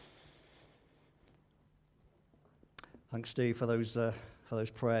Thanks, Steve, for those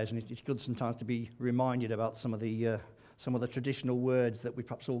prayers. And it's good sometimes to be reminded about some of the traditional words that we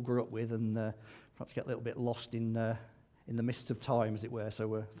perhaps all grew up with, and perhaps get a little bit lost in the midst of time, as it were.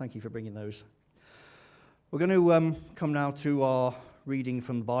 So thank you for bringing those. We're going to come now to our reading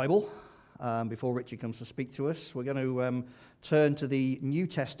from the Bible. Before Richard comes to speak to us, we're going to turn to the New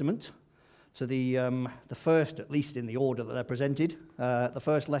Testament, to the first, at least in the order that they're presented, the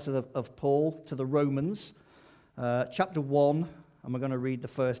first letter of Paul to the Romans, chapter 1, and we're going to read the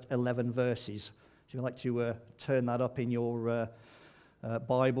first 11 verses. If you'd like to turn that up in your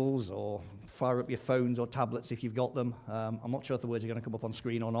Bibles, or fire up your phones or tablets if you've got them. I'm not sure if the words are going to come up on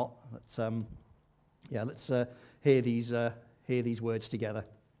screen or not, but let's hear these words together.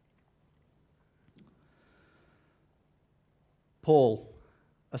 Paul,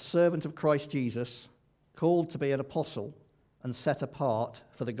 a servant of Christ Jesus, called to be an apostle and set apart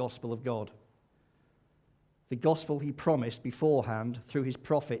for the gospel of God. The gospel he promised beforehand through his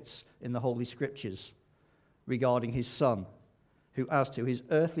prophets in the Holy Scriptures regarding his Son, who as to his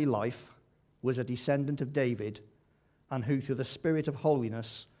earthly life was a descendant of David, and who through the Spirit of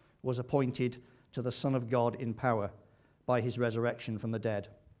holiness was appointed to the Son of God in power by his resurrection from the dead.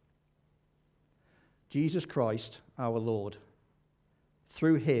 Jesus Christ, our Lord.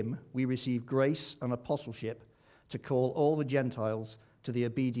 Through him we receive grace and apostleship to call all the Gentiles to the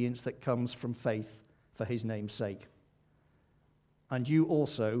obedience that comes from faith for his name's sake. And you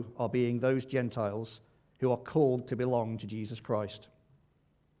also are being those Gentiles who are called to belong to Jesus Christ.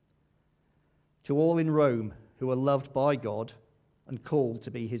 To all in Rome who are loved by God and called to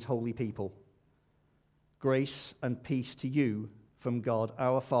be his holy people, grace and peace to you from God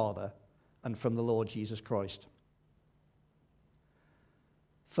our Father and from the Lord Jesus Christ.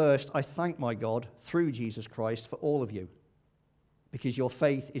 First, I thank my God through Jesus Christ for all of you, because your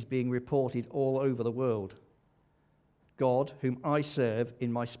faith is being reported all over the world. God, whom I serve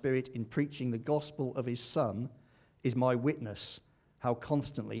in my spirit in preaching the gospel of his Son, is my witness how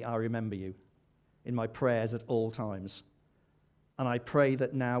constantly I remember you in my prayers at all times. And I pray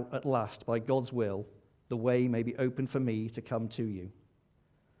that now, at last, by God's will, the way may be open for me to come to you.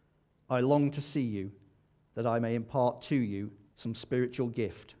 I long to see you, that I may impart to you some spiritual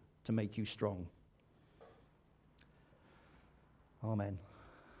gift to make you strong. Amen.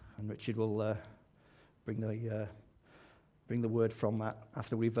 And Richard will bring the word from that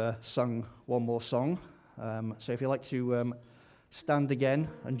after we've sung one more song. So if you'd like to stand again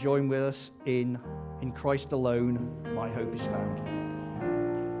and join with us in Christ alone, my hope is found.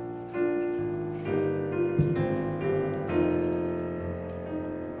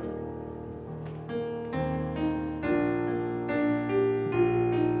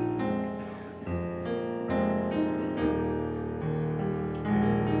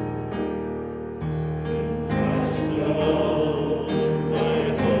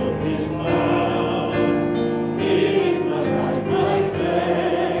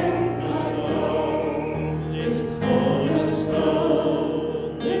 Stone.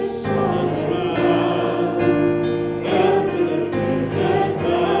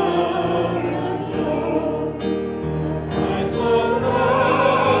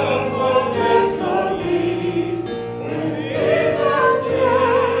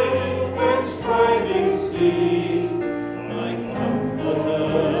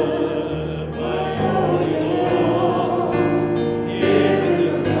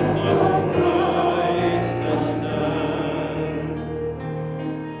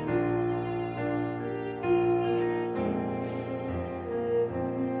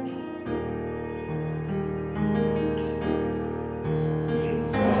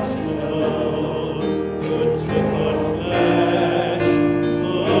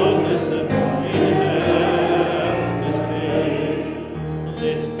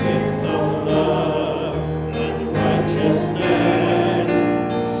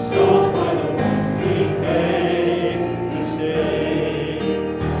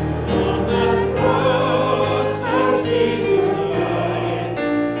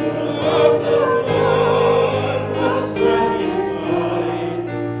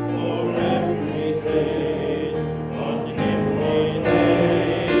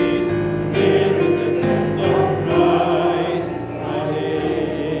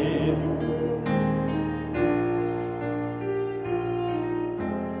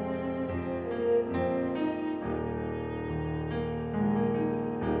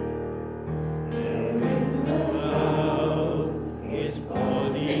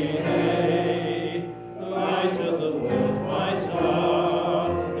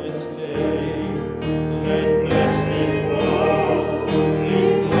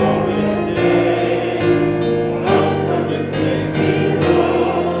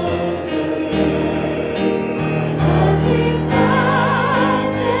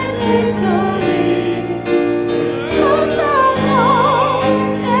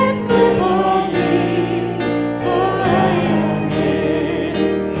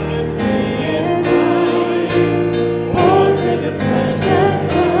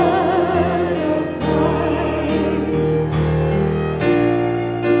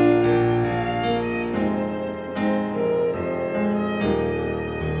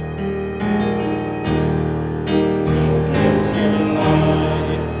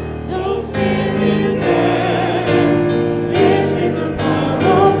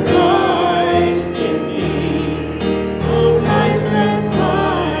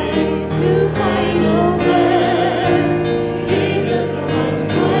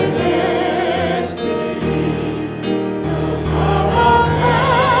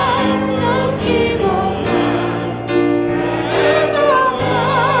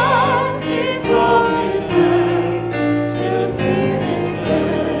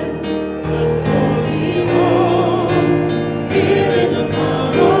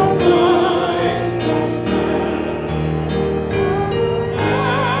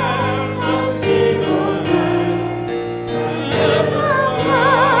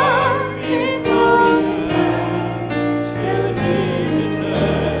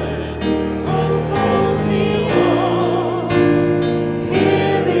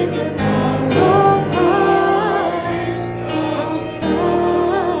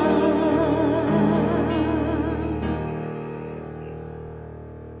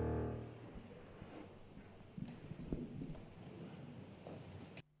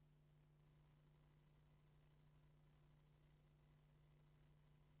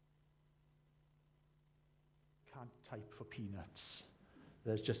 can't type for peanuts.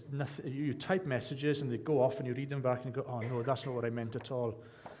 There's just nothing. You type messages and they go off and you read them back and you go, oh no, that's not what I meant at all.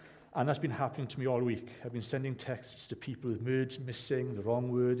 And that's been happening to me all week. I've been sending texts to people with words missing, the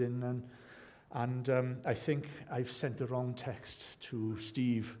wrong word in them. And I think I've sent the wrong text to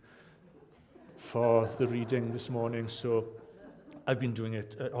Steve for the reading this morning. So I've been doing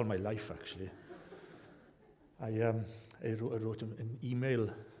it all my life, actually. I wrote an email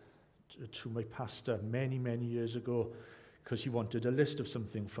to my pastor many, many years ago because he wanted a list of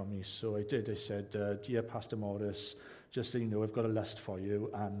something from me. So I did. I said, dear Pastor Morris, just so you know, I've got a list for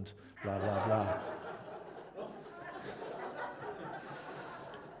you, and blah, blah, blah.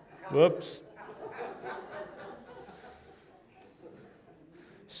 Whoops.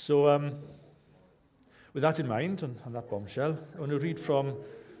 So with that in mind, on that bombshell, I want to read from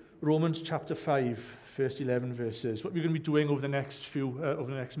Romans chapter 5, first 11 verses. What we're going to be doing over the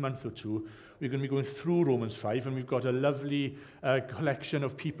next month or two, we're going to be going through Romans 5, and we've got a lovely collection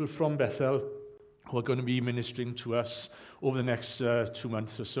of people from Bethel who are going to be ministering to us over the next 2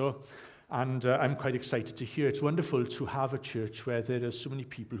 months or so. And I'm quite excited to hear. It's wonderful to have a church where there are so many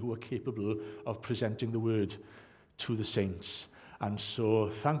people who are capable of presenting the word to the saints. And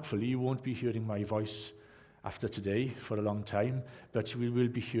so, thankfully, you won't be hearing my voice after today for a long time, but we will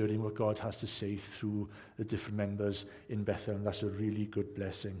be hearing what God has to say through the different members in Bethel, and that's a really good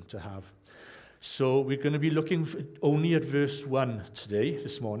blessing to have. So we're going to be looking only at verse 1 today,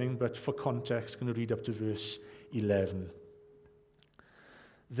 this morning, but for context, I'm going to read up to verse 11.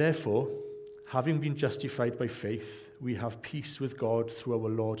 Therefore, having been justified by faith, we have peace with God through our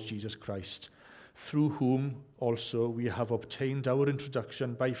Lord Jesus Christ, through whom also we have obtained our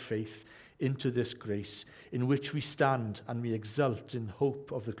introduction by faith into this grace, in which we stand and we exult in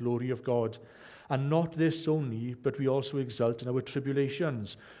hope of the glory of God. And not this only, but we also exult in our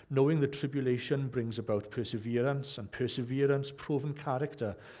tribulations, knowing that tribulation brings about perseverance, and perseverance proven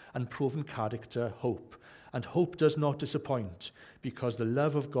character, and proven character hope. And hope does not disappoint, because the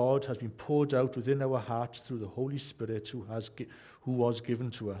love of God has been poured out within our hearts through the Holy Spirit who was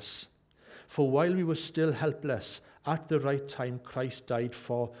given to us. For while we were still helpless, at the right time Christ died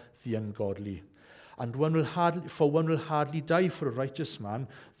for the ungodly. And one will hardly die for a righteous man,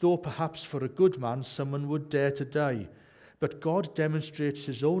 though perhaps for a good man someone would dare to die. But God demonstrates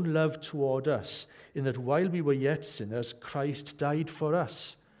his own love toward us, in that while we were yet sinners, Christ died for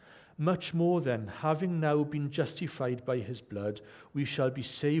us. Much more then, having now been justified by his blood, we shall be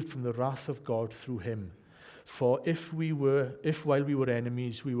saved from the wrath of God through him. For if while we were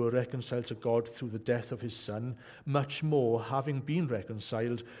enemies, we were reconciled to God through the death of his Son, much more, having been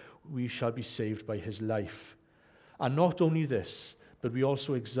reconciled, we shall be saved by his life. And not only this, but we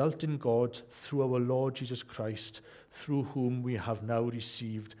also exult in God through our Lord Jesus Christ, through whom we have now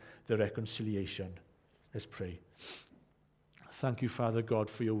received the reconciliation. Let's pray. Thank you, Father God,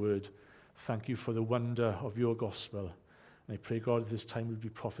 for your word. Thank you for the wonder of your gospel. And I pray, God, this time will be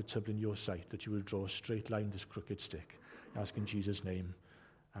profitable in your sight, that you will draw a straight line this crooked stick. I ask in Jesus' name.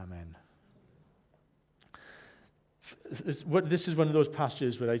 Amen. This is one of those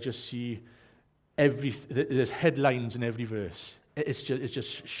passages where I just see there's headlines in every verse. It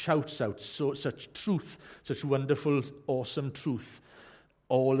just shouts out such truth, such wonderful, awesome truth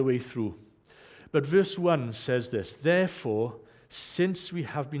all the way through. But verse 1 says this: therefore, since we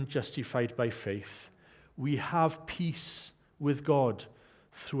have been justified by faith, we have peace with God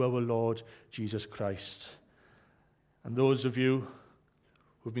through our Lord Jesus Christ. And those of you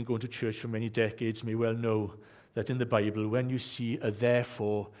who've been going to church for many decades may well know that in the Bible, when you see a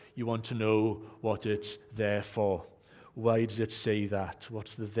therefore, you want to know what it's there for. Why does it say that?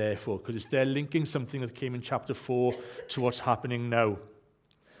 What's the therefore? Because it's there linking something that came in chapter 4 to what's happening now.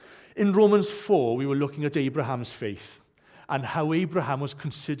 In Romans 4, we were looking at Abraham's faith and how Abraham was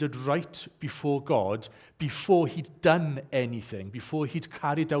considered right before God before he'd done anything, before he'd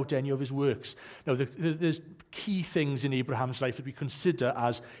carried out any of his works. Now, there's key things in Abraham's life that we consider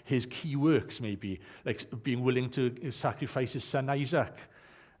as his key works, maybe, like being willing to sacrifice his son Isaac,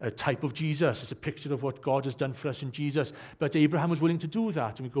 a type of Jesus. It's a picture of what God has done for us in Jesus. But Abraham was willing to do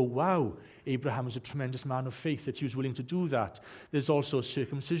that. And we go, wow, Abraham was a tremendous man of faith that he was willing to do that. There's also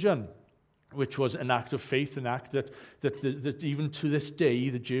circumcision, which was an act of faith, an act that even to this day,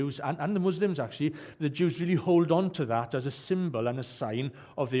 the Jews, and the Muslims actually, the Jews really hold on to that as a symbol and a sign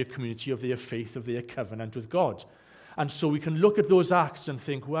of their community, of their faith, of their covenant with God. And so we can look at those acts and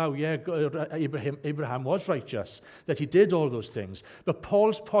think, wow, yeah, Abraham was righteous, that he did all those things. But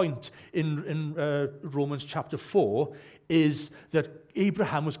Paul's point in Romans chapter 4 is that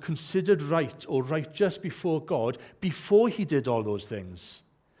Abraham was considered right or righteous before God before he did all those things.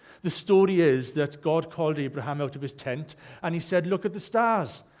 The story is that God called Abraham out of his tent and he said, look at the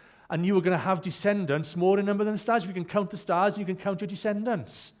stars. And you are going to have descendants more in number than the stars. If you can count the stars, you can count your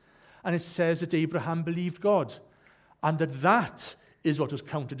descendants. And it says that Abraham believed God. And that is what was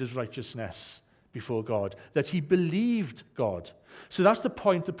counted as righteousness before God. That he believed God. So that's the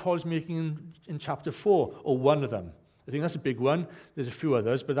point that Paul's making in chapter 4, or one of them. I think that's a big one. There's a few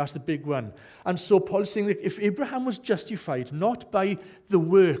others, but that's the big one. And so Paul's saying that if Abraham was justified not by the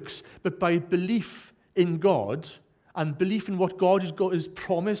works, but by belief in God and belief in what God has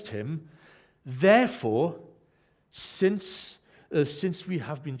promised him, therefore, since we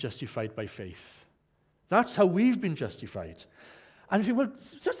have been justified by faith. That's how we've been justified. And you think, well,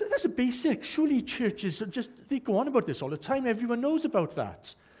 that's a basic. Surely churches they go on about this all the time. Everyone knows about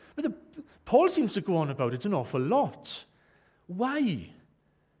that. But Paul seems to go on about it an awful lot. Why?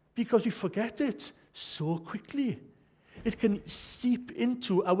 Because we forget it so quickly. It can seep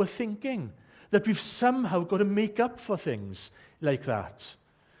into our thinking that we've somehow got to make up for things like that.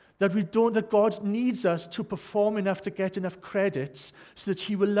 That God needs us to perform enough to get enough credits so that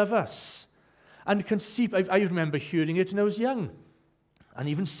he will love us. And it can seep. I remember hearing it when I was young. And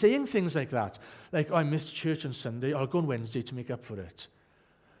even saying things like that. Like, I missed church on Sunday, I'll go on Wednesday to make up for it.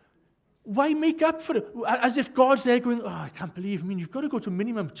 Why make up for it? As if God's there going, I can't believe, you've got to go to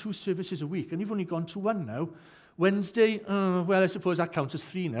minimum 2 services a week, and you've only gone to 1 now. Wednesday, well, I suppose that counts as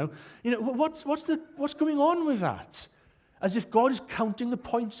 3 now. What's going on with that? As if God is counting the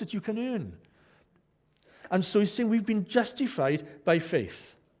points that you can earn. And so he's saying we've been justified by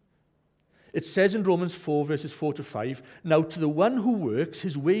faith. It says in Romans 4, verses 4 to 5, now to the one who works,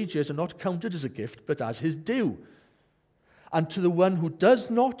 his wages are not counted as a gift, but as his due. And to the one who does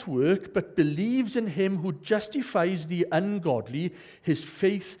not work, but believes in him who justifies the ungodly, his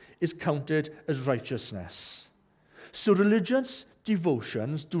faith is counted as righteousness. So religious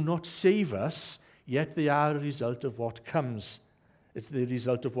devotions do not save us, yet they are a result of what comes. It's the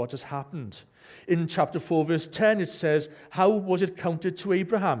result of what has happened. In chapter 4, verse 10, it says, how was it counted to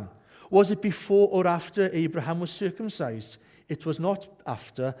Abraham? Was it before or after Abraham was circumcised? It was not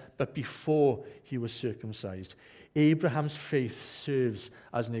after, but before he was circumcised. Abraham's faith serves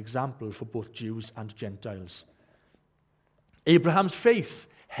as an example for both Jews and Gentiles. Abraham's faith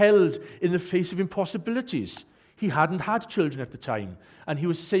held in the face of impossibilities. He hadn't had children at the time. And he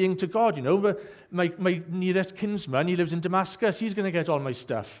was saying to God, my nearest kinsman, he lives in Damascus, he's going to get all my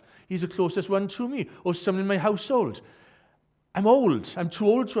stuff. He's the closest one to me. Or someone in my household. I'm old. I'm too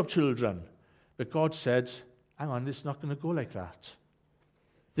old to have children. But God said, hang on, it's not going to go like that.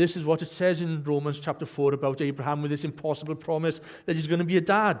 This is what it says in Romans chapter 4 about Abraham with this impossible promise that he's going to be a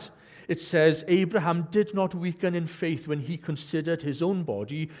dad. It says, Abraham did not weaken in faith when he considered his own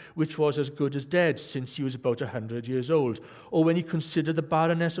body, which was as good as dead, since he was about 100 years old, or when he considered the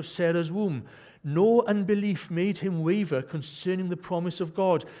barrenness of Sarah's womb. No unbelief made him waver concerning the promise of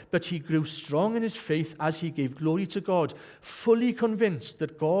God, but he grew strong in his faith as he gave glory to God, fully convinced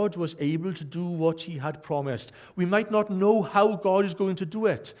that God was able to do what he had promised. We might not know how God is going to do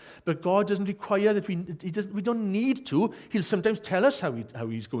it, but God doesn't require that we don't need to. He'll sometimes tell us how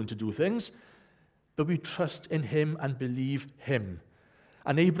he's going to do things, but we trust in him and believe him.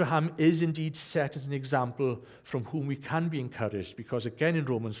 And Abraham is indeed set as an example from whom we can be encouraged, because again in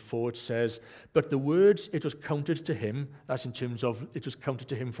Romans 4 it says, but the words it was counted to him, that's in terms of it was counted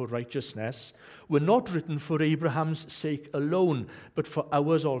to him for righteousness, were not written for Abraham's sake alone, but for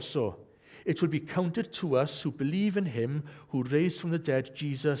ours also. It will be counted to us who believe in him who raised from the dead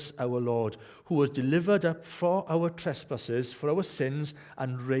Jesus our Lord, who was delivered up for our trespasses, for our sins,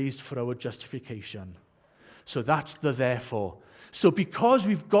 and raised for our justification. So that's the therefore. So because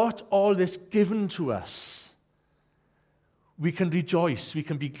we've got all this given to us, we can rejoice, we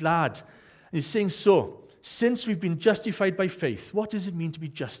can be glad. And he's saying, so, since we've been justified by faith, what does it mean to be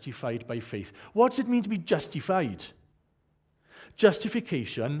justified by faith? What does it mean to be justified?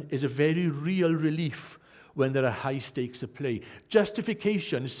 Justification is a very real relief when there are high stakes at play.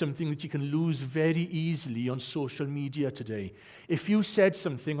 Justification is something that you can lose very easily on social media today. If you said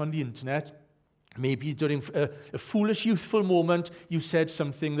something on the internet, maybe during a foolish, youthful moment, you said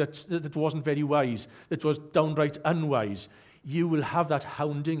something that wasn't very wise, that was downright unwise. You will have that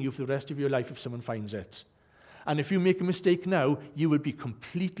hounding you for the rest of your life if someone finds it. And if you make a mistake now, you will be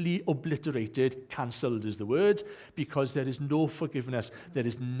completely obliterated, cancelled is the word, because there is no forgiveness. There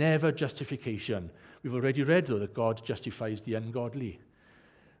is never justification. We've already read, though, that God justifies the ungodly.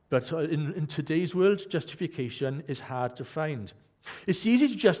 But in today's world, justification is hard to find. It's easy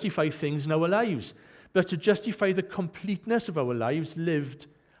to justify things in our lives, but to justify the completeness of our lives lived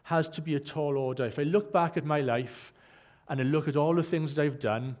has to be a tall order. If I look back at my life and I look at all the things that I've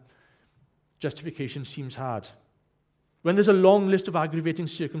done, justification seems hard. When there's a long list of aggravating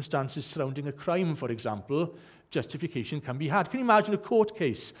circumstances surrounding a crime, for example, justification can be hard. Can you imagine a court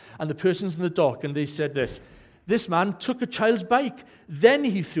case and the person's in the dock and they said this man took a child's bike, then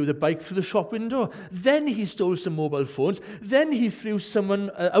he threw the bike through the shop window, then he stole some mobile phones, then he threw someone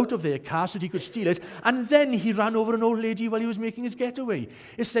out of their car so that he could steal it, and then he ran over an old lady while he was making his getaway.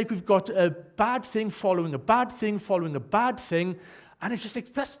 It's like we've got a bad thing following a bad thing following a bad thing, and it's just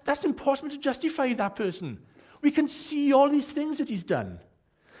like, that's impossible to justify that person. We can see all these things that he's done.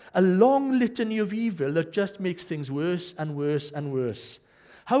 A long litany of evil that just makes things worse and worse and worse.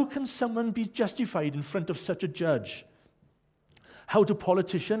 How can someone be justified in front of such a judge? How do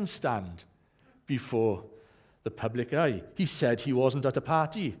politicians stand before the public eye? He said he wasn't at a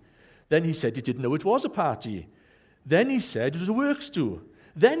party. Then he said he didn't know it was a party. Then he said it was a works do.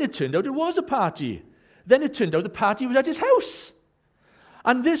 Then it turned out it was a party. Then it turned out the party was at his house.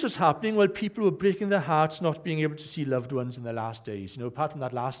 And this was happening while people were breaking their hearts not being able to see loved ones in their last days. You know, apart from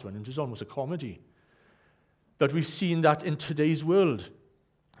that last one, it was almost a comedy. But we've seen that in today's world,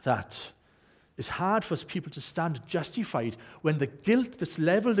 that it's hard for people to stand justified when the guilt that's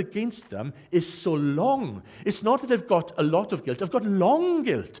leveled against them is so long. It's not that I've got a lot of guilt. I've got long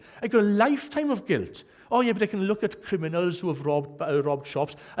guilt. I've got a lifetime of guilt. Oh, yeah, but I can look at criminals who have robbed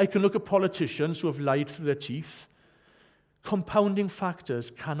shops. I can look at politicians who have lied through their teeth. Compounding factors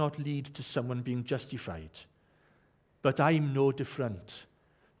cannot lead to someone being justified. But I'm no different.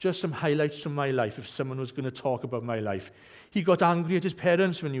 Just some highlights from my life, if someone was going to talk about my life. He got angry at his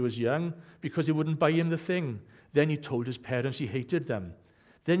parents when he was young because they wouldn't buy him the thing. Then he told his parents he hated them.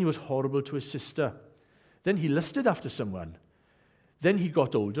 Then he was horrible to his sister. Then he lusted after someone. Then he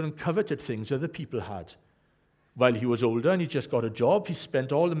got older and coveted things other people had. While he was older and he just got a job, he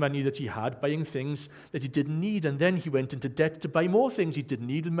spent all the money that he had buying things that he didn't need, and then he went into debt to buy more things he didn't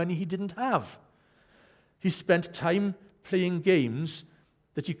need with money he didn't have. He spent time playing games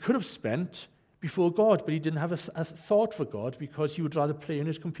that he could have spent before God, but he didn't have a thought for God because he would rather play on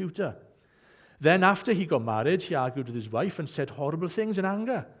his computer. Then after he got married, he argued with his wife and said horrible things in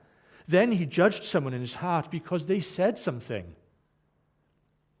anger. Then he judged someone in his heart because they said something.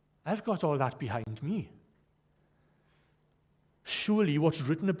 I've got all that behind me. Surely what's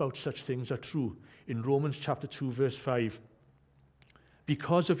written about such things are true. In Romans chapter 2, verse 5,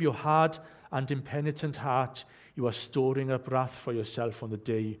 because of your hard and impenitent heart, you are storing up wrath for yourself on the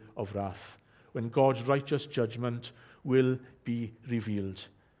day of wrath, when God's righteous judgment will be revealed.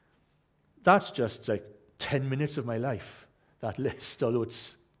 That's just like 10 minutes of my life, that list, although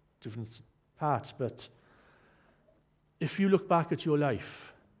it's different parts. But if you look back at your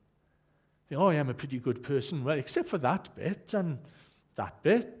life, oh, I am a pretty good person. Well, except for that bit, and that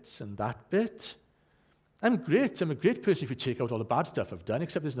bit, and that bit. I'm great. I'm a great person if you take out all the bad stuff I've done,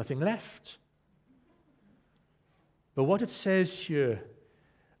 except there's nothing left. But what it says here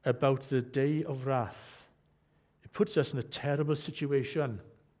about the day of wrath, it puts us in a terrible situation.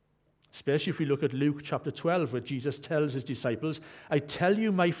 Especially if we look at Luke chapter 12, where Jesus tells his disciples, I tell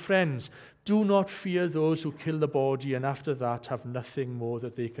you, my friends, do not fear those who kill the body and after that have nothing more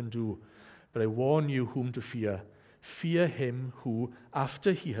that they can do. But I warn you whom to fear. Fear him who,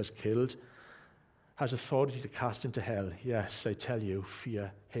 after he has killed, has authority to cast into hell. Yes, I tell you,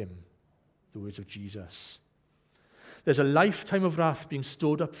 fear him. The words of Jesus. There's a lifetime of wrath being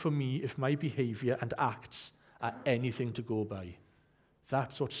stored up for me if my behavior and acts are anything to go by.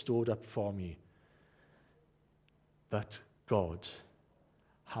 That's what's stored up for me. But God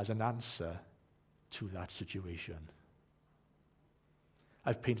has an answer to that situation.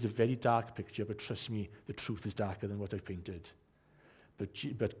 I've painted a very dark picture, but trust me, the truth is darker than what I've painted.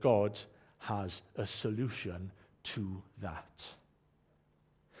 But God has a solution to that.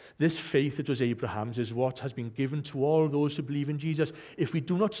 This faith that was Abraham's is what has been given to all those who believe in Jesus. If we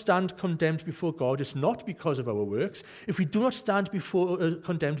do not stand condemned before God, it's not because of our works. If we do not stand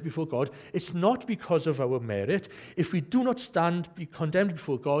condemned before God, it's not because of our merit. If we do not stand condemned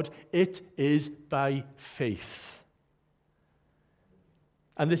before God, it is by faith.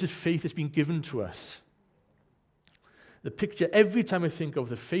 And this is faith that's been given to us. The picture, every time I think of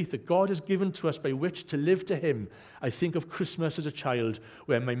the faith that God has given to us by which to live to him, I think of Christmas as a child,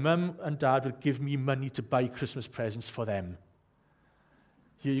 where my mum and dad would give me money to buy Christmas presents for them.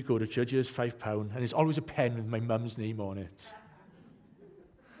 Here you go, Richard, here's £5, and there's always a pen with my mum's name on it.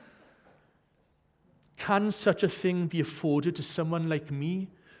 Can such a thing be afforded to someone like me,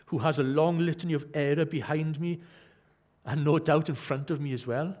 who has a long litany of error behind me, and no doubt in front of me as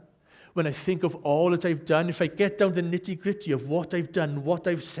well? When I think of all that I've done, if I get down to the nitty-gritty of what I've done, what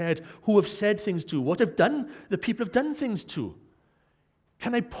I've said, who I've said things to, what I've done, the people I've done things to,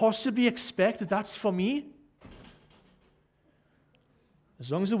 Can I possibly expect that that's for me?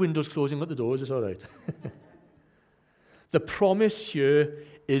 As long as the window's closing, not the doors, it's all right. The promise here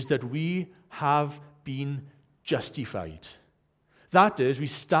is that we have been justified. That is, we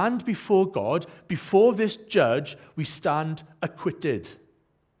stand before God, before this judge, we stand acquitted.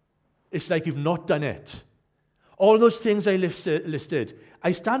 It's like we've not done it. All those things I listed,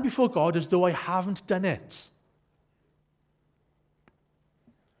 I stand before God as though I haven't done it.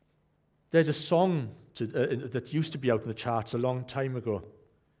 There's a song that used to be out in the charts a long time ago.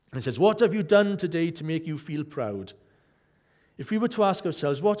 And it says, "What have you done today to make you feel proud?" If we were to ask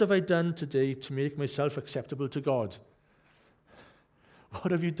ourselves, what have I done today to make myself acceptable to God?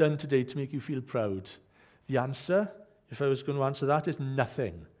 What have you done today to make you feel proud? The answer, if I was going to answer that, is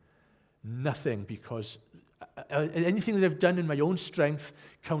nothing. Nothing, because anything that I've done in my own strength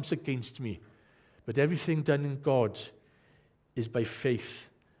counts against me. But everything done in God is by faith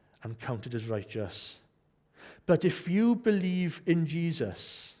and counted as righteous. But if you believe in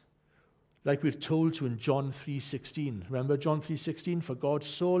Jesus, like we're told to in John 3:16. Remember John 3:16? "For God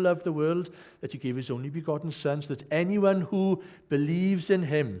so loved the world that he gave his only begotten Son, so that anyone who believes in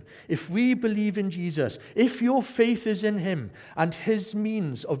him," if we believe in Jesus, if your faith is in him and his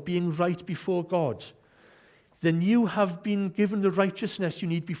means of being right before God, then you have been given the righteousness you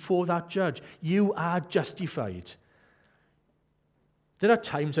need before that judge. You are justified. There are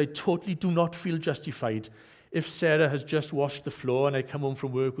times I totally do not feel justified. If Sarah has just washed the floor and I come home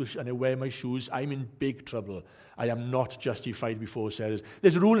from work and I wear my shoes, I'm in big trouble. I am not justified before Sarah's.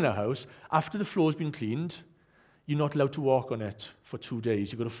 There's a rule in our house. After the floor's been cleaned, you're not allowed to walk on it for 2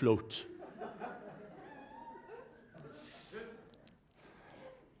 days. You've got to float.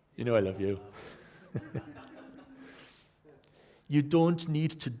 You know I love you. You don't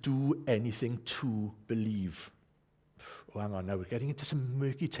need to do anything to believe. Oh, hang on, now we're getting into some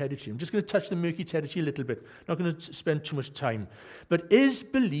murky territory. I'm just going to touch the murky territory a little bit. Not going to spend too much time. But is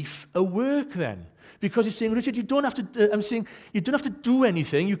belief a work then? Because he's saying, Richard, you don't have to. I'm saying you don't have to do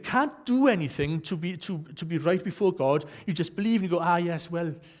anything. You can't do anything to be right before God. You just believe and you go, yes, well,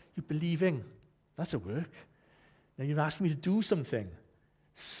 you're believing. That's a work. Now you're asking me to do something.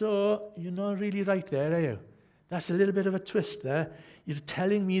 So you're not really right there, are you? That's a little bit of a twist there. You're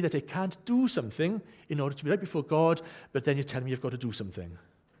telling me that I can't do something in order to be right before God, but then you're telling me I've got to do something.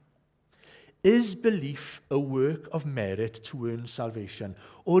 Is belief a work of merit to earn salvation,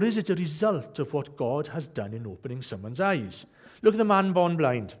 or is it a result of what God has done in opening someone's eyes? Look at the man born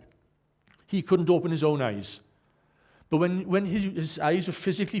blind. He couldn't open his own eyes. But when his eyes were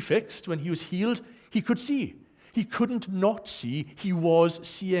physically fixed, when he was healed, he could see. He couldn't not see, he was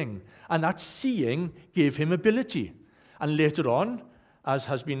seeing. And that seeing gave him ability. And later on, as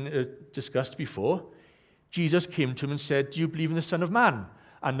has been discussed before, Jesus came to him and said, "Do you believe in the Son of Man?"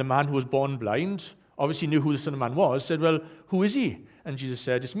 And the man who was born blind obviously knew who the Son of Man was, said, "Well, who is he?" And Jesus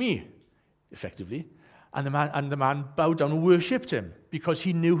said, "It's me," effectively. And the man bowed down and worshipped him because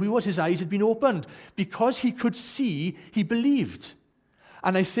he knew who he was. His eyes had been opened. Because he could see, he believed.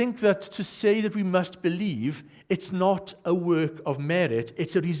 And I think that to say that we must believe, it's not a work of merit,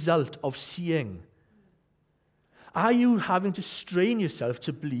 it's a result of seeing. Are you having to strain yourself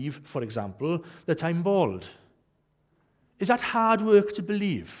to believe, for example, that I'm bald? Is that hard work to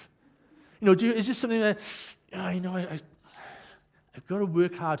believe? Is this something that, I've got to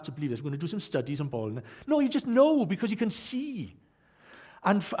work hard to believe this. I'm going to do some studies on baldness. No, you just know because you can see.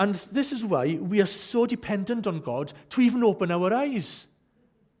 And this is why we are so dependent on God to even open our eyes.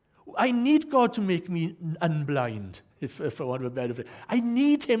 I need God to make me unblind, if I want to be better. I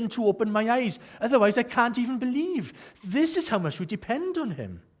need him to open my eyes. Otherwise, I can't even believe. This is how much we depend on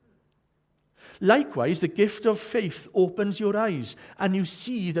him. Likewise, the gift of faith opens your eyes, and you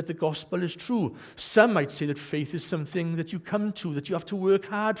see that the gospel is true. Some might say that faith is something that you come to, that you have to work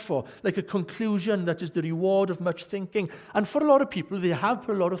hard for, like a conclusion that is the reward of much thinking. And for a lot of people, they have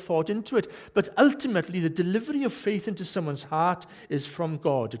put a lot of thought into it. But ultimately, the delivery of faith into someone's heart is from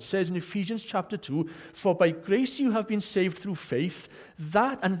God. It says in Ephesians chapter 2, "For by grace you have been saved through faith,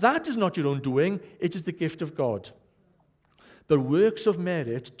 that is not your own doing, it is the gift of God. But works of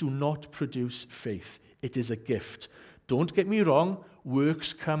merit do not produce faith. It is a gift." Don't get me wrong,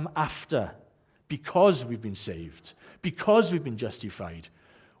 works come after, because we've been saved, because we've been justified.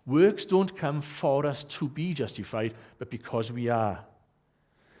 Works don't come for us to be justified, but because we are.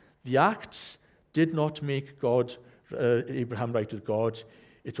 The acts did not make Abraham right with God.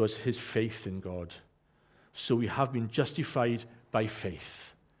 It was his faith in God. So we have been justified by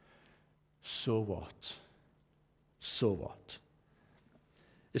faith. So what? So what?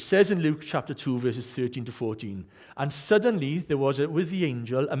 It says in Luke chapter 2, verses 13 to 14, "And suddenly there was with the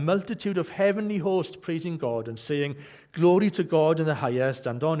angel a multitude of heavenly hosts praising God and saying, 'Glory to God in the highest,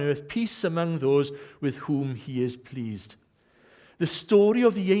 and on earth peace among those with whom he is pleased.'" The story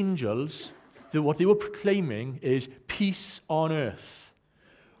of the angels, what they were proclaiming is peace on earth,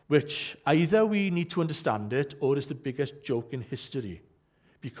 which either we need to understand it or it's the biggest joke in history,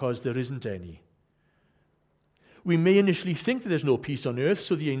 because there isn't any. We may initially think that there's no peace on earth,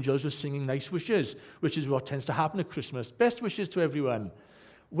 so the angels were singing nice wishes, which is what tends to happen at Christmas. Best wishes to everyone.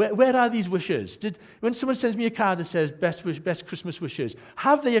 Where are these wishes? When someone sends me a card that says best Christmas wishes,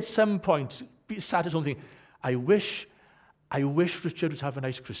 have they at some point sat at home thinking, I wish Richard would have a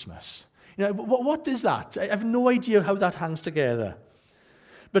nice Christmas? You know, what is that? I have no idea how that hangs together.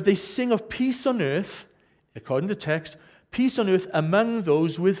 But they sing of peace on earth, according to the text, peace on earth among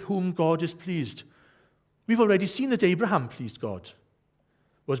those with whom God is pleased. We've already seen that Abraham pleased God,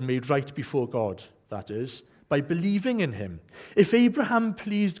 was made right before God, that is, by believing in him. If Abraham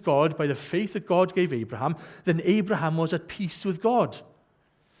pleased God by the faith that God gave Abraham, then Abraham was at peace with God.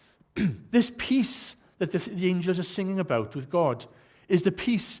 This peace that the angels are singing about with God is the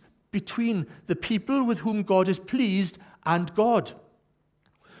peace between the people with whom God is pleased and God.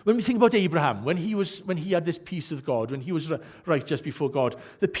 When we think about Abraham, when he had this peace with God, when he was righteous before God,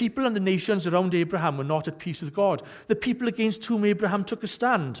 the people and the nations around Abraham were not at peace with God. The people against whom Abraham took a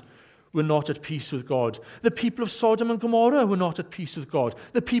stand were not at peace with God. The people of Sodom and Gomorrah were not at peace with God.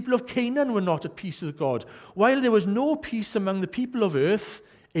 The people of Canaan were not at peace with God. While there was no peace among the people of earth,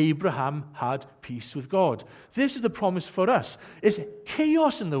 Abraham had peace with God. This is the promise for us. It's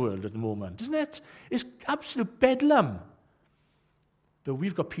chaos in the world at the moment, isn't it? It's absolute bedlam. But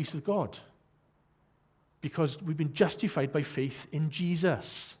we've got peace with God because we've been justified by faith in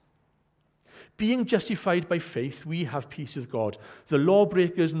Jesus. Being justified by faith, we have peace with God. The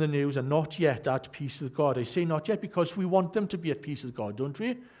lawbreakers in the news are not yet at peace with God. I say not yet because we want them to be at peace with God, don't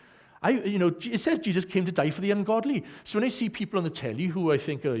we? It says Jesus came to die for the ungodly. So when I see people on the telly who I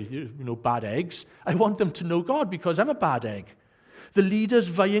think are, bad eggs, I want them to know God because I'm a bad egg. The leaders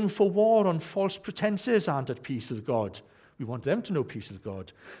vying for war on false pretenses aren't at peace with God. We want them to know peace with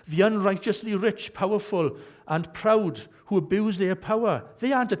God. The unrighteously rich, powerful, and proud who abuse their power,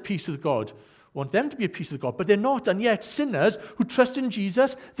 they aren't at peace with God. We want them to be at peace with God, but they're not. And yet sinners who trust in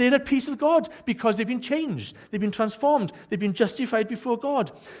Jesus, they're at peace with God because they've been changed. They've been transformed. They've been justified before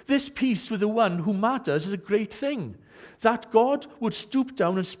God. This peace with the one who matters is a great thing. That God would stoop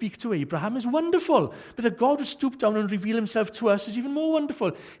down and speak to Abraham is wonderful. But that God would stoop down and reveal himself to us is even more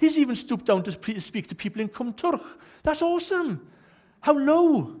wonderful. He's even stooped down to speak to people in Cwmtwrch. That's awesome. How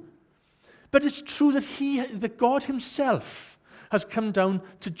low. But it's true that God himself has come down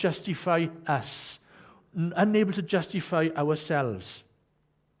to justify us, unable to justify ourselves.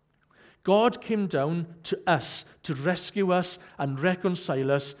 God came down to us to rescue us and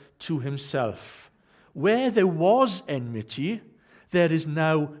reconcile us to himself. Where there was enmity, there is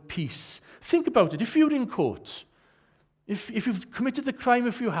now peace. Think about it. If you're in court, if you've committed the crime,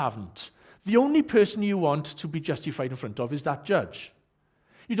 if you haven't, the only person you want to be justified in front of is that judge.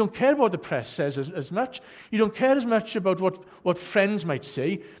 You don't care what the press says as much. You don't care as much about what friends might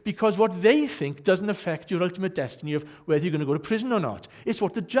say, because what they think doesn't affect your ultimate destiny of whether you're going to go to prison or not. It's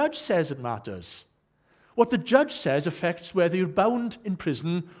what the judge says that matters. What the judge says affects whether you're bound in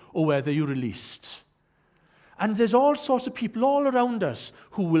prison or whether you're released. And there's all sorts of people all around us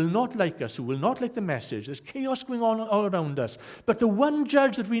who will not like us, who will not like the message. There's chaos going on all around us. But the one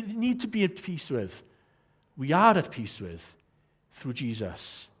judge that we need to be at peace with, we are at peace with, through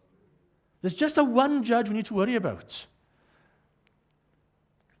Jesus. There's just a one judge we need to worry about.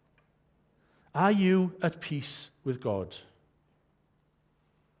 Are you at peace with God?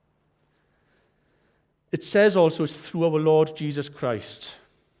 It says also it's through our Lord Jesus Christ.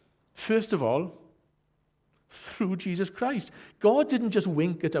 First of all, through Jesus Christ. God didn't just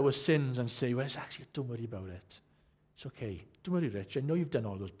wink at our sins and say, well, it's actually, don't worry about it. It's okay. Don't worry, Rich. I know you've done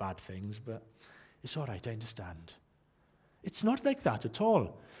all those bad things, but it's all right. I understand. It's not like that at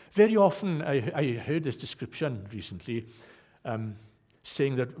all. Very often, I heard this description recently,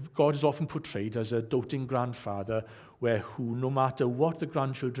 saying that God is often portrayed as a doting grandfather who, no matter what the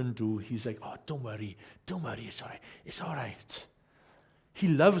grandchildren do, he's like, oh, don't worry, it's all right. It's all right. He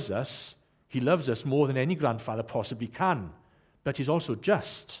loves us. He loves us more than any grandfather possibly can, but he's also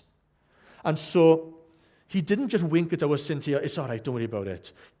just. And so he didn't just wink at our sins here, it's all right, don't worry about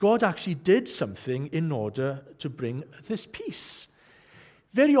it. God actually did something in order to bring this peace.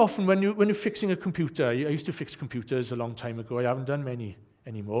 Very often when you're fixing a computer, I used to fix computers a long time ago, I haven't done many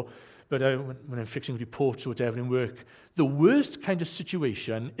anymore, but when I'm fixing reports or whatever in work, the worst kind of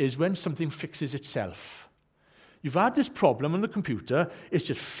situation is when something fixes itself. You've had this problem on the computer, it's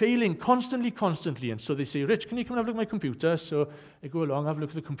just failing constantly, and so they say, Rich, can you come and have a look at my computer? So I go along, have a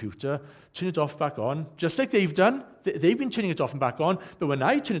look at the computer, turn it off, back on, just like they've done. They've been turning it off and back on, but when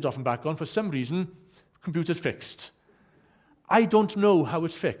I turn it off and back on, for some reason, the computer's fixed. I don't know how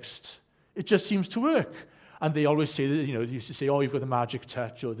it's fixed. It just seems to work. And they always say, they used to say, oh, you've got the magic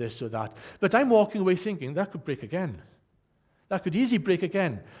touch, or this or that. But I'm walking away thinking, that could break again. That could easily break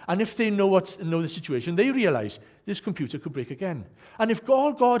again. And if they know the situation, they realize this computer could break again. And if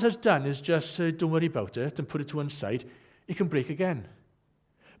all God has done is just say, don't worry about it and put it to one side, it can break again.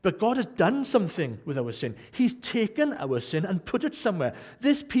 But God has done something with our sin. He's taken our sin and put it somewhere.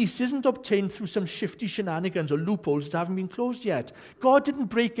 This peace isn't obtained through some shifty shenanigans or loopholes that haven't been closed yet. God didn't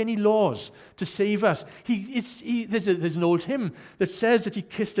break any laws to save us. There's an old hymn that says that he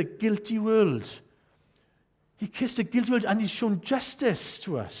kissed a guilty world. He kissed a guilty world, and he's shown justice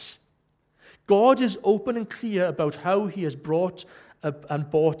to us. God is open and clear about how he has brought and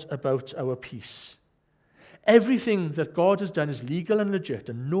brought about our peace. Everything that God has done is legal and legit,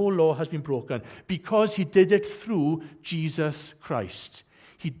 and no law has been broken because he did it through Jesus Christ.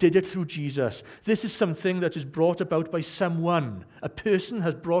 He did it through Jesus. This is something that is brought about by someone. A person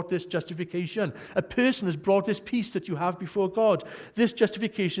has brought this justification. A person has brought this peace that you have before God. This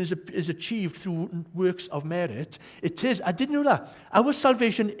justification is achieved through works of merit. It is. I didn't know that. Our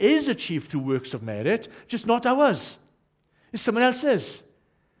salvation is achieved through works of merit, just not ours. It's someone else's.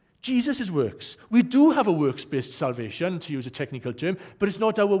 Jesus' works. We do have a works-based salvation, to use a technical term, but it's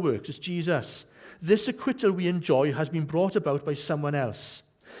not our works, it's Jesus. This acquittal we enjoy has been brought about by someone else.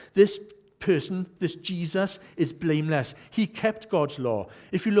 This person, this Jesus, is blameless. He kept God's law.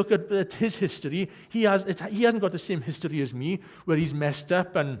 If you look at his history, he hasn't got the same history as me, where he's messed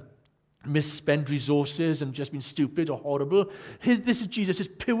up and misspent resources and just been stupid or horrible. This is Jesus, is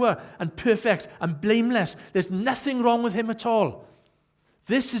pure and perfect and blameless. There's nothing wrong with him at all.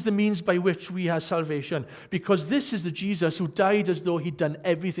 This is the means by which we have salvation, because this is the Jesus who died as though he'd done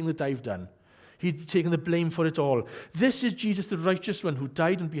everything that I've done. He'd taken the blame for it all. This is Jesus, the righteous one, who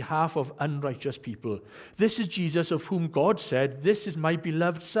died on behalf of unrighteous people. This is Jesus of whom God said, this is my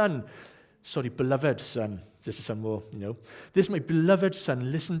beloved son. Beloved son. This is some more, This is my beloved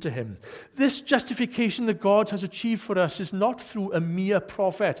son, listen to him. This justification that God has achieved for us is not through a mere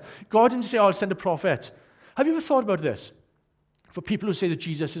prophet. God didn't say, I'll send a prophet. Have you ever thought about this? For people who say that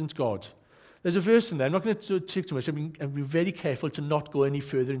Jesus isn't God. There's a verse in there. I'm not going to take too much. I've been very careful to not go any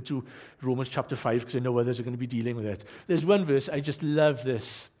further into Romans chapter 5 because I know others are going to be dealing with it. There's one verse, I just love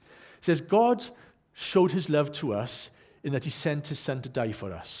this. It says, God showed his love to us in that he sent his son to die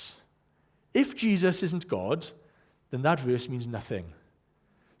for us. If Jesus isn't God, then that verse means nothing.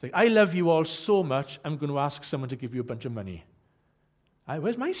 It's like, I love you all so much, I'm going to ask someone to give you a bunch of money.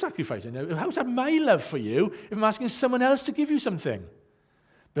 Where's my sacrifice? How's that my love for you if I'm asking someone else to give you something?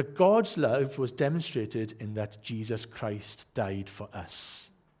 But God's love was demonstrated in that Jesus Christ died for us.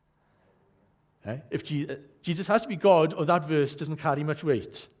 If Jesus has to be God, or that verse doesn't carry much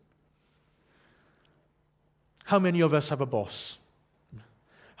weight. How many of us have a boss?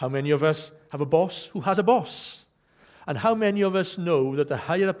 How many of us have a boss who has a boss? And how many of us know that the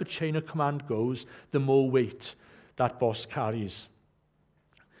higher up the chain of command goes, the more weight that boss carries?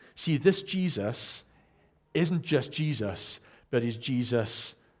 See, this Jesus isn't just Jesus, but is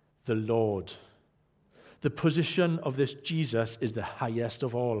Jesus the Lord. The position of this Jesus is the highest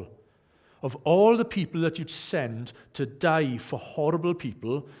of all. Of all the people that you'd send to die for horrible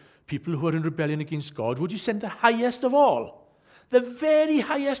people, people who are in rebellion against God, would you send the highest of all? The very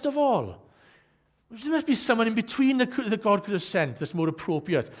highest of all. There must be someone in between that God could have sent that's more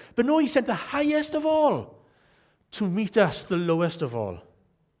appropriate. But no, he sent the highest of all to meet us, the lowest of all.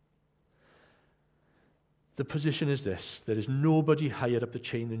 The position is this: there is nobody higher up the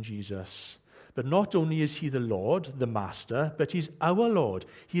chain than Jesus. But not only is he the Lord, the Master, but he's our Lord.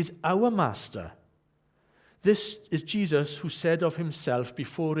 He is our Master. This is Jesus who said of himself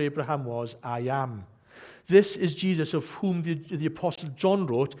before Abraham was, I am. This is Jesus of whom the Apostle John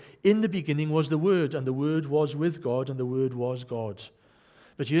wrote, in the beginning was the Word, and the Word was with God, and the Word was God.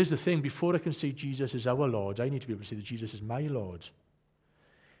 But here's the thing: before I can say Jesus is our Lord, I need to be able to say that Jesus is my Lord.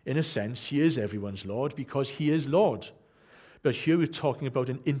 In a sense, he is everyone's Lord because he is Lord. But here we're talking about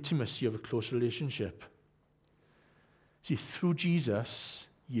an intimacy of a close relationship. See, through Jesus,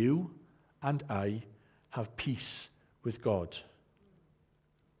 you and I have peace with God.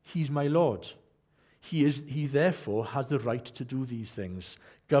 He's my Lord. He therefore has the right to do these things,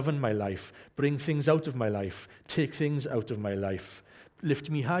 govern my life, bring things out of my life, take things out of my life. lift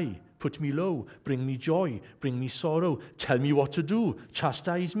me high, put me low, bring me joy, bring me sorrow, tell me what to do,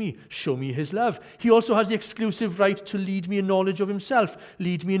 chastise me, show me his love. He also has the exclusive right to lead me in knowledge of himself,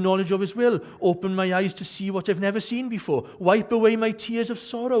 lead me in knowledge of his will, open my eyes to see what I've never seen before, wipe away my tears of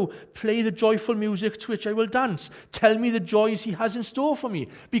sorrow, play the joyful music to which I will dance, tell me the joys he has in store for me.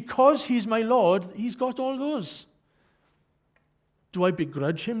 Because he's my Lord, he's got all those. Do I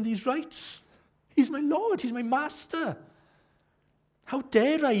begrudge him these rights? He's my Lord, he's my master. How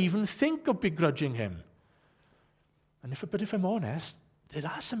dare I even think of begrudging him? But if I'm honest, there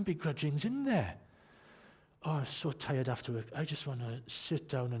are some begrudgings in there. Oh, I'm so tired after work. I just want to sit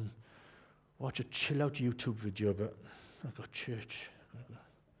down and watch a chill-out YouTube video, but I've got church.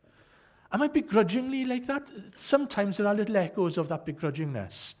 Am I begrudgingly like that? Sometimes there are little echoes of that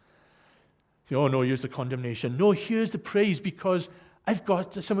begrudgingness. Oh, no, here's the condemnation. No, here's the praise, because I've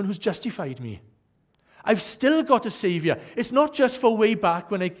got someone who's justified me. I've still got a Savior. It's not just for way back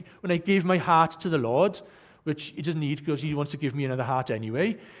when I gave my heart to the Lord, which he doesn't need because he wants to give me another heart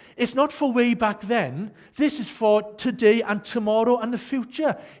anyway. It's not for way back then. This is for today and tomorrow and the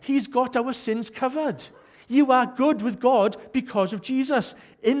future. He's got our sins covered. You are good with God because of Jesus.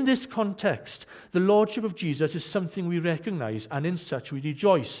 In this context, the Lordship of Jesus is something we recognize, and in such we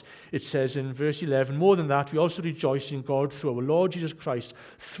rejoice. It says in verse 11, more than that, we also rejoice in God through our Lord Jesus Christ,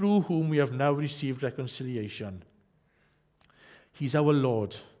 through whom we have now received reconciliation. He's our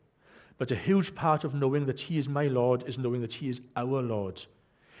Lord. But a huge part of knowing that he is my Lord is knowing that he is our Lord.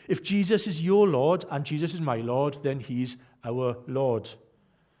 If Jesus is your Lord and Jesus is my Lord, then he's our Lord.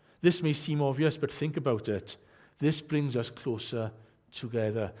 This may seem obvious, but think about it. This brings us closer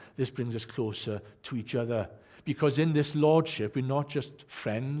together. This brings us closer to each other. Because in this lordship, we're not just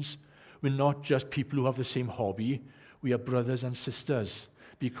friends. We're not just people who have the same hobby. We are brothers and sisters.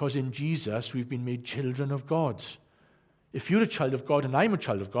 Because in Jesus, we've been made children of God. If you're a child of God and I'm a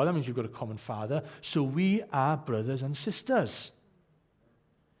child of God, that means you've got a common Father. So we are brothers and sisters.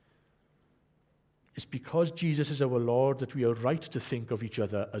 It's because Jesus is our Lord that we are right to think of each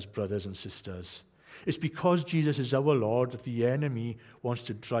other as brothers and sisters. It's because Jesus is our Lord that the enemy wants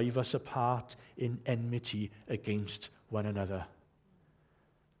to drive us apart in enmity against one another.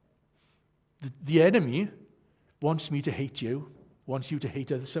 The enemy wants me to hate you, wants you to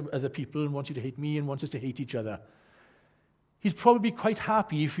hate some other people, and wants you to hate me, and wants us to hate each other. He's probably quite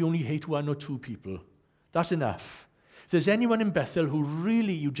happy if you only hate one or two people. That's enough. If there's anyone in Bethel who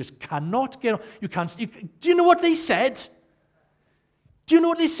really you just cannot get on, do you know what they said? Do you know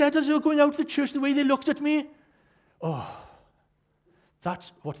what they said as they were going out of the church, the way they looked at me? Oh,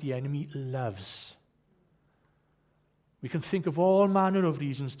 that's what the enemy loves. We can think of all manner of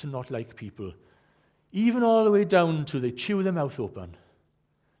reasons to not like people, even all the way down to they chew their mouth open.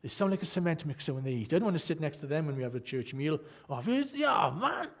 They sound like a cement mixer when they eat. I don't want to sit next to them when we have a church meal. Oh, yeah,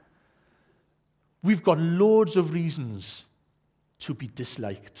 man. We've got loads of reasons to be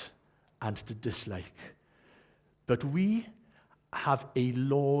disliked and to dislike. But we have a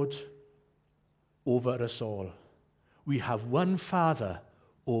Lord over us all. We have one Father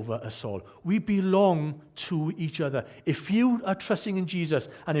over us all. We belong to each other. If you are trusting in Jesus,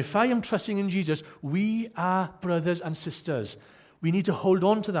 and if I am trusting in Jesus, we are brothers and sisters. We need to hold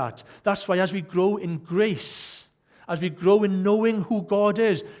on to that. That's why as we grow in grace, as we grow in knowing who God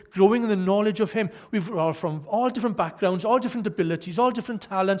is, growing in the knowledge of him, we're all from all different backgrounds, all different abilities, all different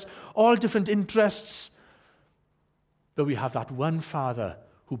talents, all different interests. But we have that one Father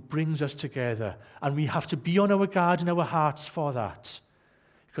who brings us together, and we have to be on our guard in our hearts for that.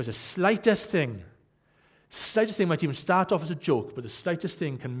 Because the slightest thing might even start off as a joke, but the slightest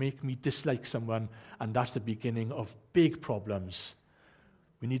thing can make me dislike someone, and that's the beginning of big problems.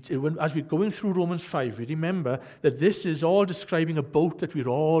 We need to, as we're going through Romans 5, we remember that this is all describing a boat that we're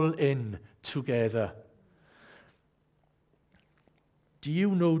all in together. Do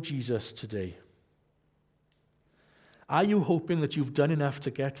you know Jesus today? Are you hoping that you've done enough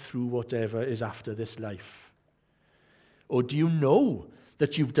to get through whatever is after this life? Or do you know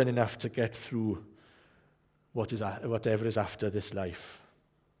that you've done enough to get through whatever is after this life?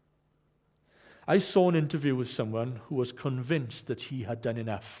 I saw an interview with someone who was convinced that he had done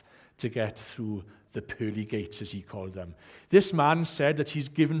enough to get through the pearly gates, as he called them. This man said that he's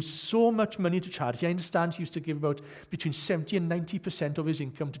given so much money to charity. I understand he used to give about between 70 and 90% of his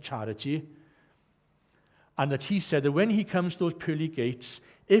income to charity. And that he said that when he comes to those pearly gates,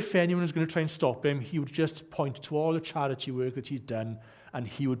 if anyone was going to try and stop him, he would just point to all the charity work that he'd done, and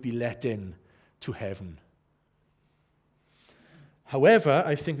he would be let in to heaven. However,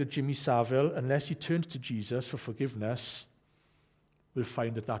 I think that Jimmy Savile, unless he turned to Jesus for forgiveness, will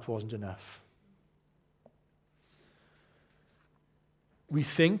find that that wasn't enough. We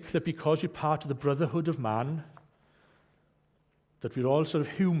think that because we're part of the brotherhood of man, that we're all sort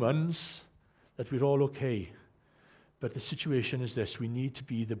of humans, that we're all okay. But the situation is this: we need to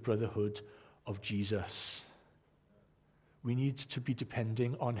be the brotherhood of Jesus. We need to be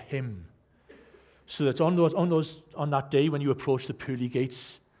depending on him. So that on that day when you approach the pearly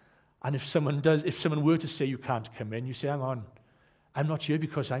gates, and if someone were to say you can't come in, you say, hang on, I'm not here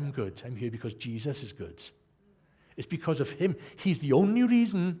because I'm good. I'm here because Jesus is good. It's because of him. He's the only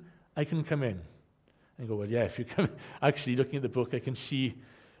reason I can come in. And you go, well, yeah, if you come, actually looking at the book, I can see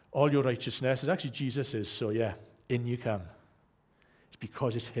all your righteousness is actually Jesus's. So yeah, in you come. It's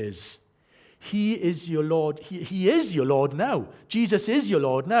because it's his. He is your Lord. He is your Lord now. Jesus is your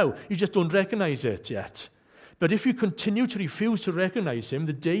Lord now. You just don't recognize it yet. But if you continue to refuse to recognize him,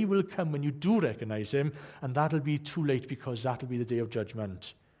 the day will come when you do recognize him, and that'll be too late, because that'll be the day of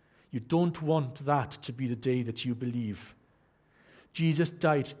judgment. You don't want that to be the day that you believe. Jesus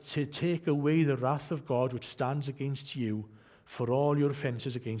died to take away the wrath of God which stands against you for all your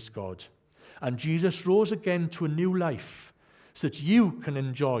offenses against God. And Jesus rose again to a new life so that you can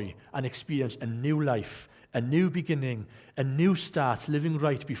enjoy and experience a new life, a new beginning, a new start, living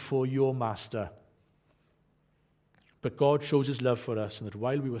right before your Master. But God shows his love for us, and that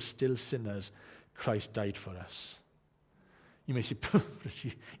while we were still sinners, Christ died for us. You may say,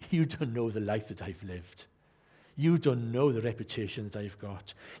 you don't know the life that I've lived. You don't know the reputation that I've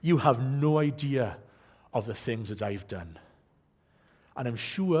got. You have no idea of the things that I've done. And I'm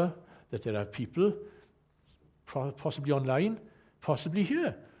sure that there are people, possibly online, possibly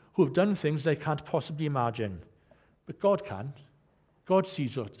here, who have done things they can't possibly imagine. But God can. God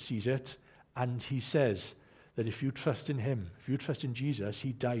sees it, and he says that if you trust in him, if you trust in Jesus,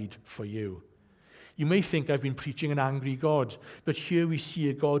 he died for you. You may think I've been preaching an angry God, but here we see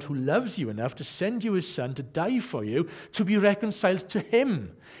a God who loves you enough to send you his son to die for you, to be reconciled to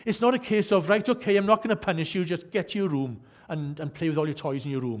him. It's not a case of, right, okay, I'm not going to punish you, just get to your room and play with all your toys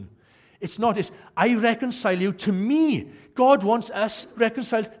in your room. It's not. It's, I reconcile you to me. God wants us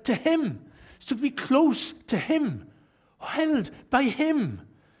reconciled to him, so to be close to him, held by him.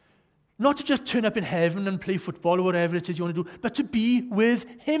 Not to just turn up in heaven and play football or whatever it is you want to do, but to be with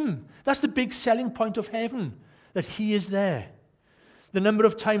him. That's the big selling point of heaven, that he is there. The number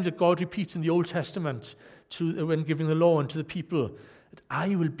of times that God repeats in the Old Testament when giving the law unto the people, that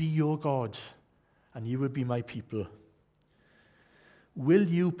I will be your God and you will be my people. Will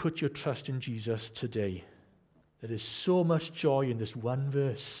you put your trust in Jesus today? There is so much joy in this one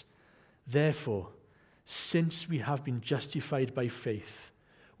verse. Therefore, since we have been justified by faith,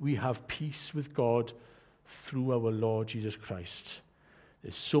 we have peace with God through our Lord Jesus Christ.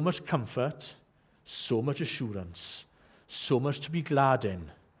 There's so much comfort, so much assurance, so much to be glad in.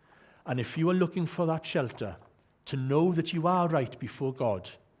 And if you are looking for that shelter, to know that you are right before God,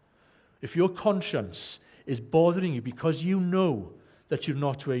 if your conscience is bothering you because you know that you're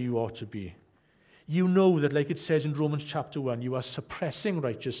not where you ought to be, you know that, like it says in Romans chapter 1, you are suppressing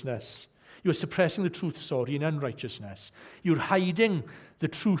righteousness. You're suppressing the truth, in unrighteousness. You're hiding the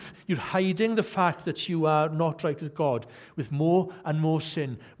truth. You're hiding the fact that you are not right with God with more and more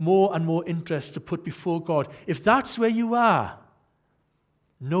sin, more and more interest to put before God. If that's where you are,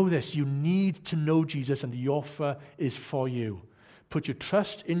 know this, you need to know Jesus, and the offer is for you. Put your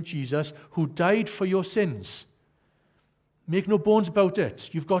trust in Jesus, who died for your sins. Make no bones about it.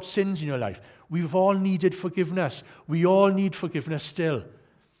 You've got sins in your life. We've all needed forgiveness. We all need forgiveness still.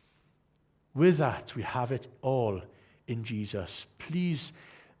 With that, we have it all in Jesus. Please,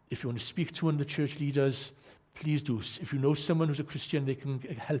 if you want to speak to one of the church leaders, please do. If you know someone who's a Christian, they can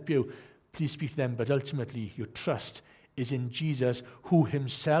help you, please speak to them. But ultimately, your trust is in Jesus, who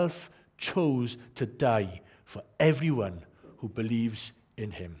himself chose to die for everyone who believes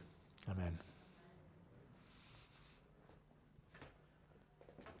in him. Amen.